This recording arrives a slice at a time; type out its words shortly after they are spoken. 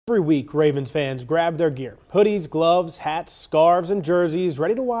Every week, Ravens fans grab their gear, hoodies, gloves, hats, scarves, and jerseys,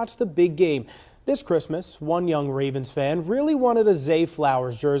 ready to watch the big game. This Christmas, one young Ravens fan really wanted a Zay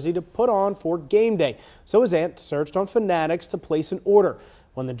Flowers jersey to put on for game day, so his aunt searched on Fanatics to place an order.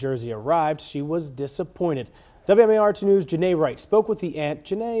 When the jersey arrived, she was disappointed. WR News' Janae Wright spoke with the aunt.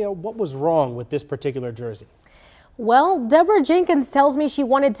 Janae, what was wrong with this particular jersey? Well, Deborah Jenkins tells me she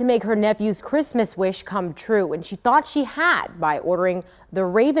wanted to make her nephew's Christmas wish come true, and she thought she had by ordering the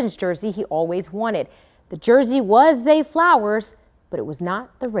Ravens jersey he always wanted. The jersey was Zay Flowers, but it was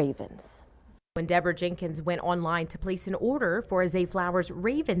not the Ravens. When Deborah Jenkins went online to place an order for a Zay Flowers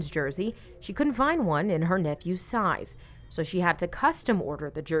Ravens jersey, she couldn't find one in her nephew's size. So she had to custom order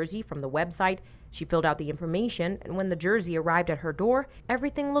the jersey from the website. She filled out the information, and when the jersey arrived at her door,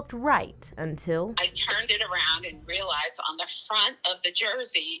 everything looked right until I turned it around and realized on the front of the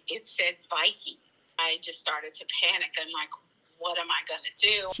jersey, it said Vikings. I just started to panic. I'm like, what am I going to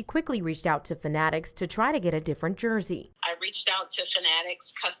do? She quickly reached out to Fanatics to try to get a different jersey. I reached out to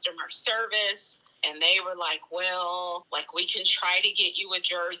Fanatics customer service, and they were like, well, we can try to get you a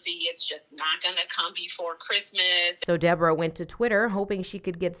jersey. It's just not going to come before Christmas. So Deborah went to Twitter hoping she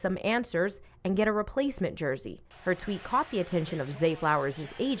could get some answers and get a replacement jersey. Her tweet caught the attention of Zay Flowers'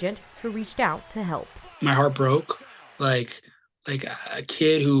 agent, who reached out to help. My heart broke. Like a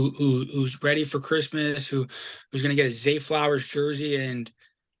kid who's ready for Christmas, who's gonna get a Zay Flowers jersey and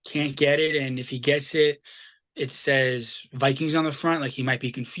can't get it, and if he gets it, it says Vikings on the front. Like, he might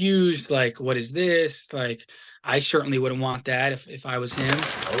be confused. Like, what is this? Like, I certainly wouldn't want that if I was him.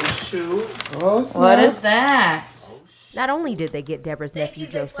 Oh shoot! Oh, what is that? Not only did they get Deborah's nephew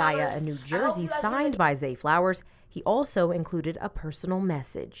Josiah a new jersey signed by Zay Flowers, he also included a personal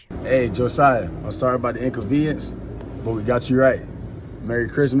message. Hey Josiah, I'm sorry about the inconvenience, but we got you right. Merry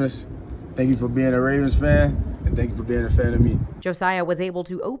Christmas. Thank you for being a Ravens fan, and thank you for being a fan of me. Josiah was able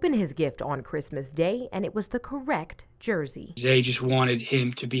to open his gift on Christmas Day, and it was the correct jersey. Zay just wanted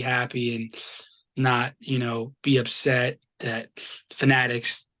him to be happy and not, be upset that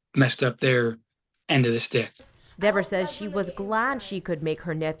Fanatics messed up their end of the stick. Deborah says she was glad she could make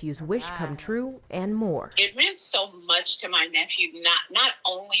her nephew's wish come true and more. It meant so much to my nephew, not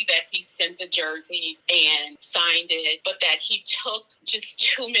only that he sent the jersey and signed it, but that he took just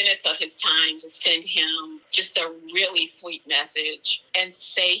 2 minutes of his time to send him just a really sweet message and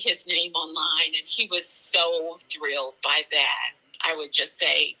say his name online. And he was so thrilled by that. I would just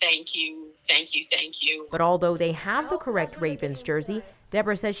say thank you, thank you, thank you. But although they have the correct Ravens jersey,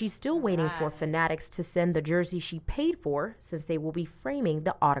 Deborah says she's still waiting for Fanatics to send the jersey she paid for, since they will be framing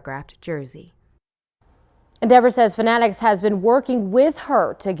the autographed jersey. And Deborah says Fanatics has been working with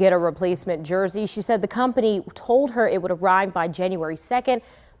her to get a replacement jersey. She said the company told her it would arrive by January 2nd,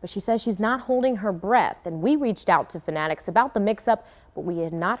 but she says she's not holding her breath. And we reached out to Fanatics about the mix-up, but we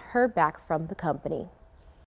had not heard back from the company.